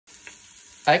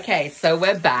Okay, so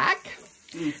we're back.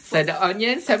 So the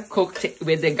onions have cooked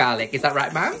with the garlic. Is that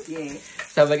right, Mom? Yeah.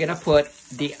 So we're gonna put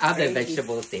the other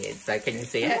vegetables in. So can you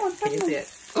see it? Can you see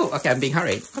it? Oh, okay. I'm being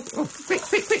hurried. Oh, quick,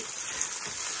 quick, quick.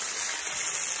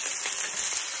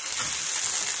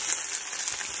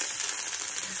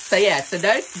 So yeah, so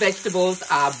those vegetables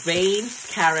are beans,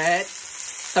 carrots,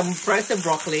 some frozen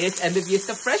broccolis, and we've used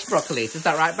the fresh broccolis. Is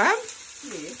that right, Mom?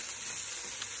 Yeah.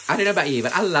 I don't know about you,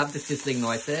 but I love the sizzling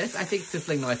noises. I think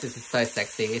sizzling noises is so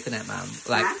sexy, isn't it, Mum?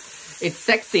 Like, it's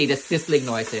sexy, the sizzling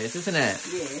noises, isn't it?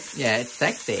 Yeah. Yeah, it's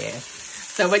sexy.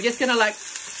 So we're just gonna like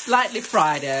slightly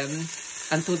fry them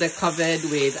until they're covered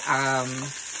with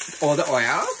all the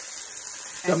oil.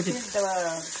 The veggies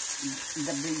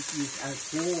are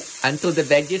cooked. Until the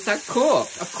veggies are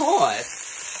cooked, of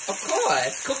course. Of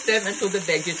course. Cook them until the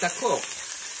veggies are cooked.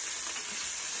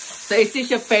 So is this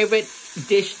your favorite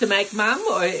dish to make, Mum?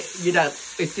 Or you don't?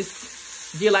 Do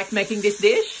you like making this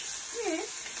dish? Yeah.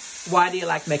 Why do you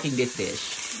like making this dish?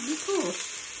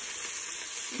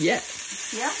 Because Yeah.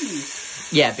 it's yummy.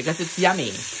 Yeah, because it's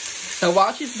yummy. So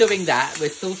while she's doing that, we're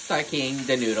still soaking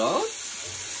the noodles.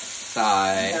 So,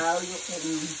 Now you can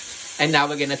and now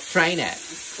we're gonna strain it.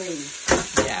 strain.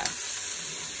 Yeah.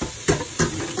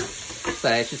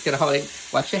 So she's gonna hold it.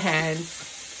 Wash your hands.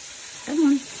 Come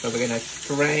on. So we're gonna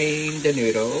strain the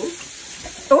noodles.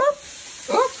 Oh.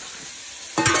 Oh.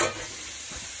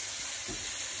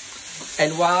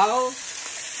 And while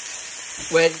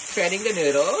we're straining the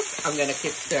noodles, I'm gonna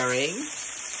keep stirring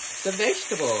the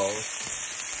vegetables.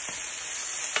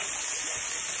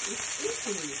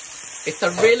 It's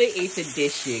a really easy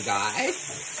dish, you guys.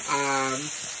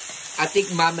 I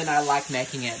think Mum and I like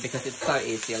making it because it's so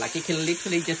easy. Like, you can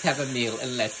literally just have a meal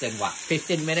in less than, what,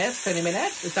 15 minutes, 20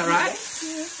 minutes? Is that right?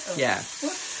 Yeah.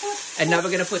 And now we're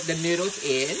going to put the noodles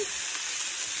in.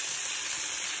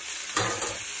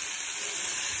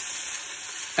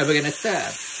 And we're going to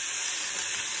serve.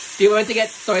 Do you want to get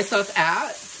soy sauce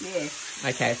out? Yes.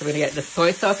 Okay, so we're going to get the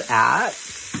soy sauce out.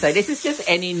 So this is just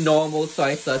any normal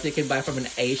soy sauce you can buy from an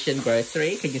Asian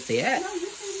grocery. Can you see it? No, you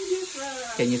can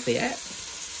use Can you see it?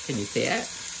 Can you see it?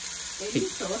 baby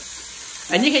sauce.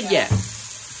 And you can, yeah.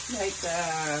 Like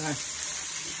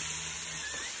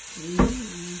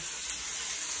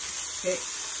okay.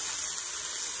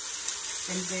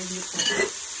 And then you put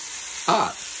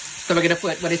Oh, so we're going to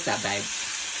put, what is that, babe?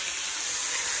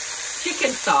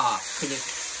 Chicken sauce. Can you,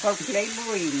 for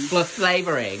flavoring. for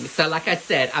flavoring. So like I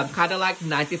said, I'm kind of like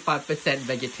 95%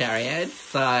 vegetarian.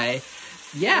 So,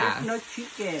 yeah. There's no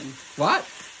chicken. What?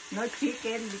 No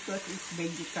chicken because it's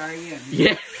vegetarian.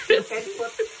 Yeah. You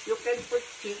can put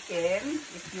chicken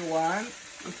if you want.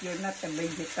 If you're not a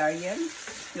vegetarian,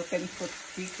 you can put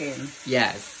chicken.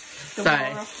 Yes.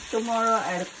 Tomorrow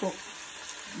I'll cook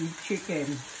with chicken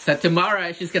So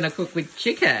tomorrow she's going to cook with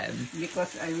chicken.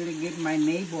 because I will give my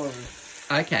neighbors.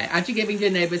 Okay. Aren't you giving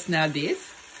your neighbors now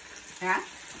this? Huh?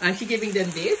 Aren't you giving them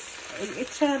this?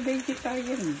 It's a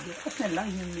vegetarian. Because na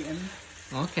lang yun.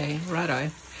 Okay, righto.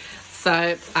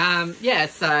 So, yeah,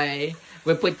 so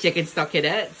we put chicken stock in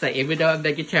it. So even though I'm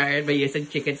vegetarian, we're using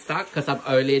chicken stock because I'm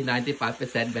only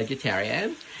 95%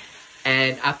 vegetarian.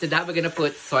 And after that, we're going to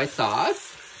put soy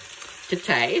sauce to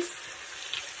taste.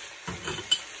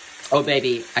 Oh,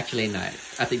 baby, actually, no.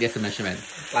 I think there's a measurement.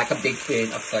 Like a big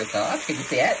spoon of soy sauce. Can you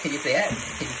see it? Can you see it?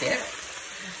 Can you see it?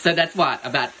 So that's what?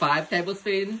 About 5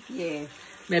 tablespoons? Yeah.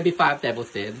 Maybe 5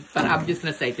 tablespoons, but I'm just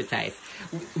gonna say to taste.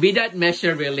 We don't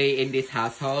measure really in this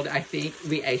household. I think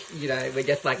we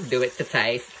just like do it to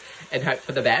taste and hope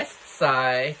for the best.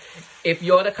 So, if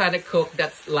you're the kind of cook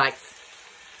that's like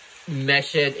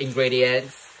measured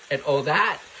ingredients and all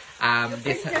that, You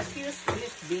can just use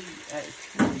this big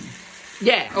spoon.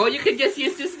 yeah, or you could just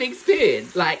use this big spoon.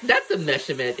 Like, that's a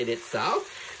measurement in itself.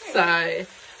 So,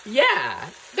 yeah,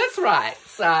 that's right.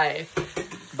 So,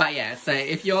 but yeah, so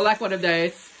if you're like one of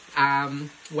those,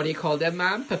 what do you call them,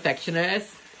 Mum?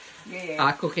 Perfectionists?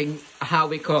 Yeah. Cooking, how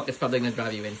we cook is probably going to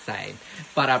drive you insane.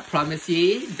 But I promise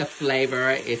you, the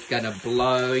flavor is going to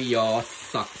blow your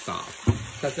socks off.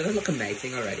 So does it look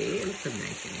amazing already? It looks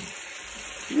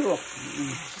amazing. Look.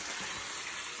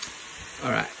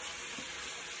 Alright.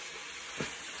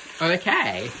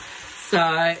 Okay.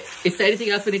 So, is there anything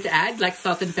else we need to add? Like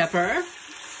salt and pepper?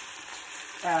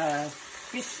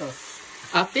 Fish sauce.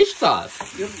 Fish sauce.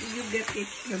 You get it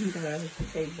from the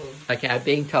table. Okay, I'm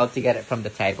being told to get it from the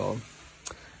table.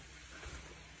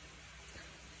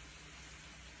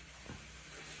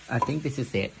 I think this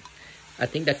is it. I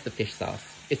think that's the fish sauce.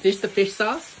 Is this the fish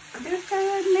sauce? There's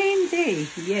a name there.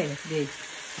 Yes, this.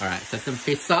 Alright, so some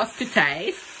fish sauce to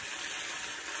taste.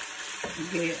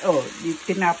 Okay. Oh,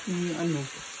 tinap mo yung ano.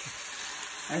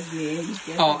 Again.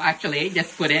 Oh, actually,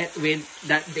 just put it with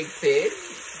that big spoon.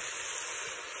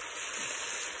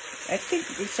 I think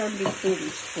it's only 2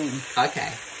 spoons.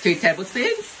 Okay. 2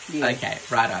 tablespoons? Yes. Okay,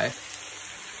 righto.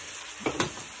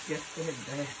 Just put it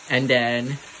there. And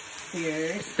then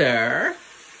Here. stir.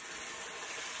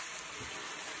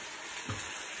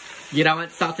 You don't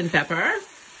want salt and pepper?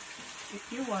 If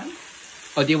you want.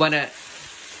 Or do you want to...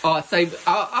 Oh, so...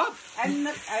 Oh. I'm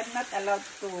not allowed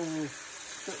to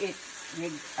eat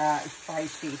with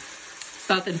spicy.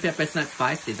 Salt and pepper is not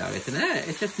spicy though, isn't it?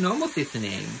 It's just normal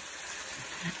seasoning.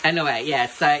 Anyway, yeah,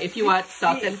 so if you want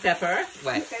salt and pepper...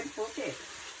 Wait. You can put it.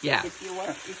 Yeah. If you want.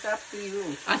 It's up to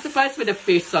you. I suppose with the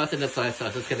fish sauce and the soy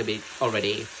sauce, it's going to be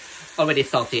already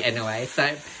salty anyway, so...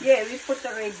 Yeah, we put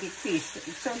already fish.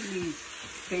 It's only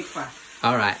pepper.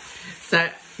 Alright. So,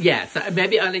 yeah, so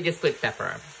maybe only just put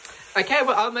pepper. Okay,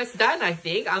 we're almost done, I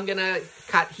think. I'm going to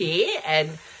cut here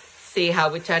and see how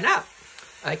we turn up.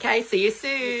 Okay, see you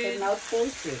soon. You can now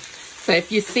taste it. So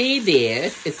if you see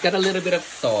this, it's got a little bit of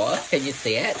sauce. Can you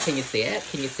see it? Can you see it?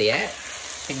 Can you see it?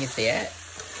 Can you see it?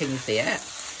 Can you see it?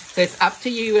 So it's up to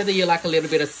you whether you like a little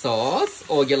bit of sauce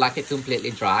or you like it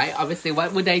completely dry. Obviously,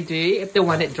 what would they do if they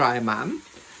want it dry, Mum?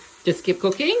 Just keep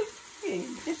cooking? Yeah,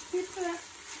 just keep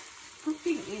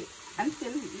cooking it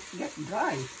until it gets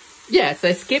dry. Yeah,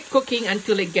 so skip cooking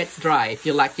until it gets dry if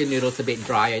you like your noodles a bit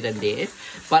drier than this.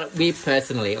 But I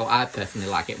personally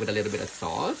like it with a little bit of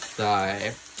sauce. So,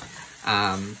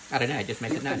 I don't know, it just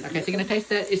makes it nice. Okay, so you're going to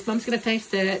taste it. Is Mum's going to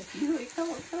taste it?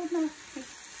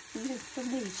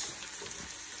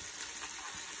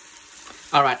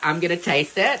 Alright, I'm going to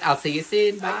taste it. I'll see you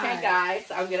soon. Bye. Okay, guys,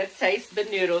 I'm going to taste the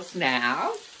noodles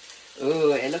now.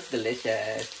 Ooh, it looks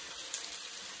delicious.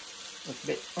 Looks a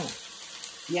bit,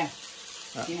 Yeah.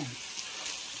 Oh. Yeah.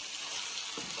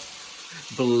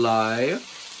 Blow,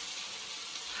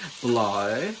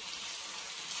 blow,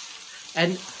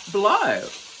 and blow.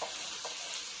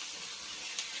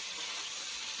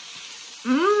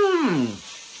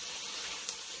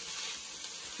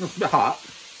 It's a bit hot,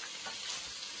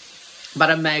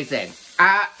 but amazing.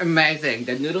 Amazing.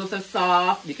 The noodles are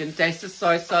soft. You can taste the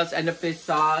soy sauce and the fish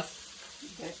sauce.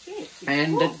 That's it.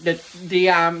 And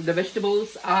the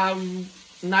vegetables are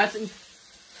nice and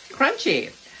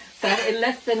crunchy. So in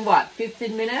less than what,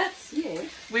 15 minutes? Yeah.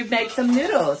 We've made some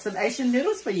noodles, some Asian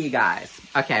noodles for you guys.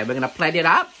 Okay, we're gonna plate it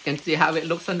up and see how it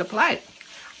looks on the plate.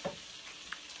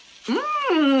 Yum,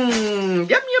 yum, yum,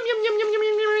 yum, yum, yum,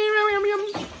 yum, yum, yum, yum,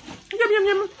 yum, yum,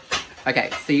 yum.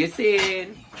 Okay, see you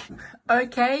soon.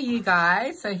 Okay, you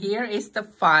guys, so here is the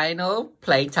final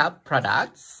plate up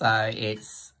product. So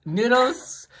it's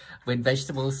noodles with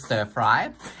vegetable stir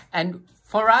fry. And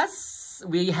for us,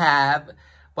 we have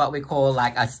what we call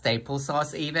like a staple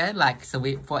sauce even. Like, so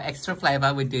for extra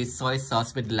flavor, we do soy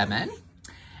sauce with lemon.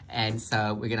 And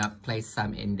so we're gonna place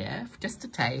some in there just to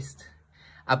taste.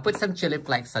 I put some chili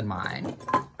flakes on mine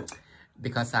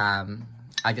because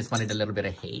I just wanted a little bit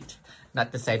of heat.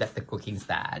 Not to say that the cooking's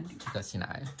bad, because, you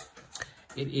know,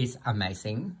 it is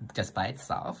amazing just by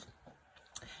itself.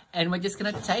 And we're just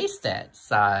gonna taste it.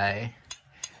 So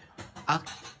I'll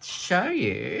show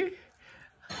you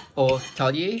or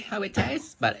tell you how it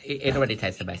tastes, but it already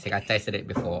tastes amazing. I tasted it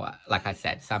before, like I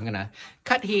said. So I'm gonna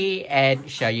cut here and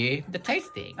show you the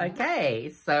tasting. Okay,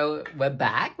 so we're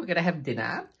back. We're gonna have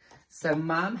dinner. So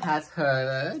Mom has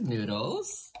her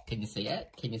noodles. Can you see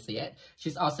it? Can you see it?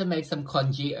 She's also made some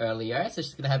congee earlier. So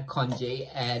she's gonna have congee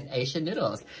and Asian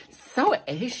noodles. So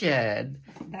Asian.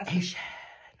 Asian.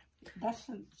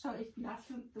 So it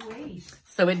doesn't waste.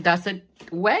 So it doesn't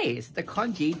waste. The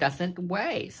congee doesn't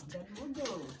waste.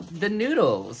 The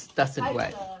noodles doesn't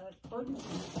waste.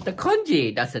 The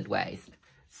congee doesn't waste.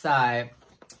 So,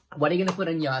 what are you gonna put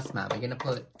on yours, Mom? You're gonna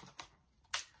put.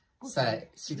 So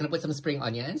she's gonna put some spring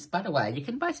onions. By the way, you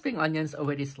can buy spring onions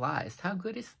already sliced. How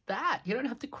good is that? You don't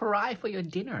have to cry for your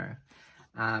dinner.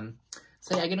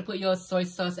 So you're gonna put your soy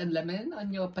sauce and lemon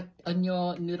on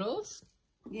your noodles.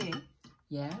 Yeah.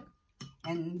 Yeah.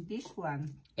 And this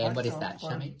one. And what is that?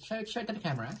 Show me. Show it to the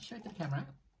camera. Show it to the camera.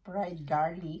 Fried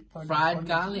garlic. Fried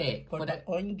garlic for the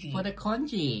congee. For the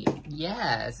congee.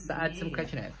 Yes. Add some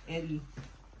crunchiness. And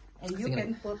you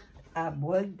can put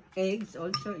boiled eggs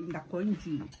also in the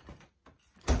congee.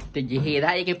 Did you hear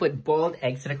that? You can put boiled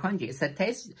eggs in the congee. So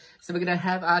taste. So we're gonna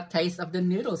have our taste of the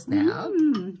noodles now.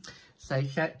 So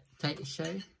show.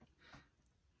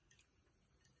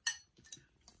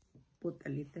 Put a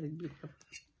little bit of.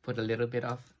 Put a little bit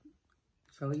of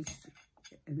soy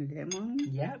and lemon.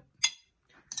 Yep.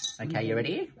 Okay, you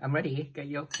ready? I'm ready. Get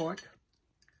your fork.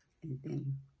 And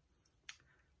then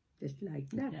just like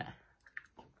that. Yeah.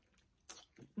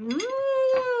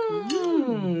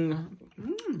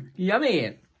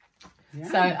 Yummy. Yeah.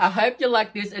 So I hope you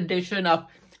like this edition of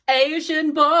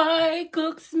Asian Boy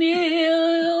Cooks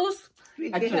Meals.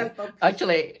 With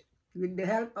the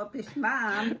help of his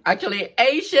mom. Actually,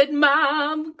 Asian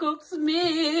Mom Cooks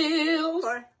Meals.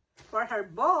 For her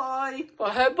boy. For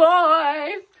her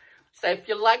boy. So if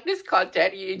you like this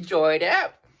content, you enjoyed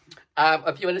it.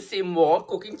 If you want to see more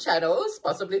cooking channels,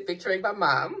 possibly featuring my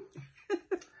mom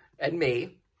and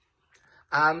me,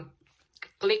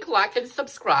 click like and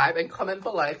subscribe and comment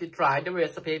below if you tried the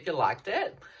recipe, if you liked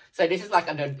it. So this is like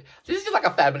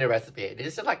a family recipe. This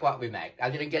is just like what we make. I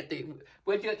didn't get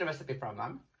where'd you get the recipe from,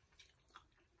 Mom?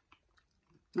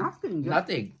 Nothing.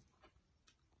 Nothing.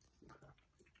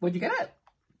 Where'd you get it?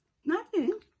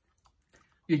 Nothing.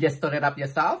 You just stirred it up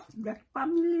yourself? That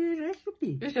family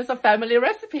recipe. It's just a family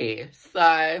recipe.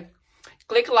 So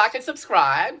click like and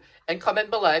subscribe and comment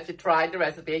below if you tried the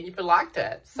recipe and if you liked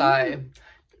it. So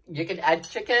you can add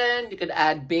chicken, you can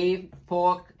add beef,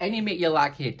 pork, any meat you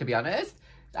like here, to be honest.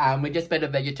 We just made a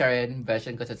vegetarian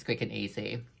version because it's quick and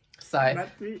easy. So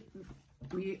But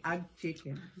we add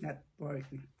chicken, not pork.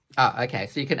 oh, okay.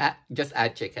 So you can just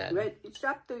add chicken. Wait, it's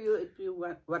up to you if you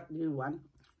want what you want.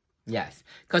 Yes.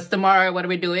 Because tomorrow, what are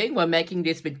we doing? We're making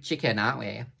this with chicken, aren't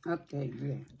we? Okay,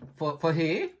 yeah. For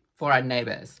who? For our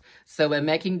neighbors. So we're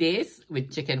making this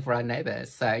with chicken for our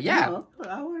neighbors. So yeah. No,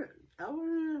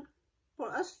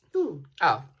 for us too.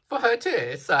 Oh, for her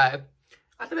too. So I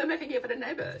thought we're making it for the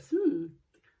neighbors.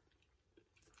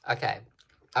 Okay.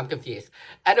 I'm confused.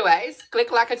 Anyways,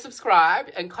 click like and subscribe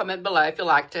and comment below if you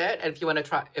liked it and if you want to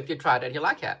try, if you tried it and you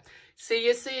like it. See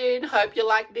you soon. Hope you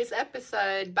liked this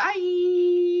episode.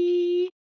 Bye.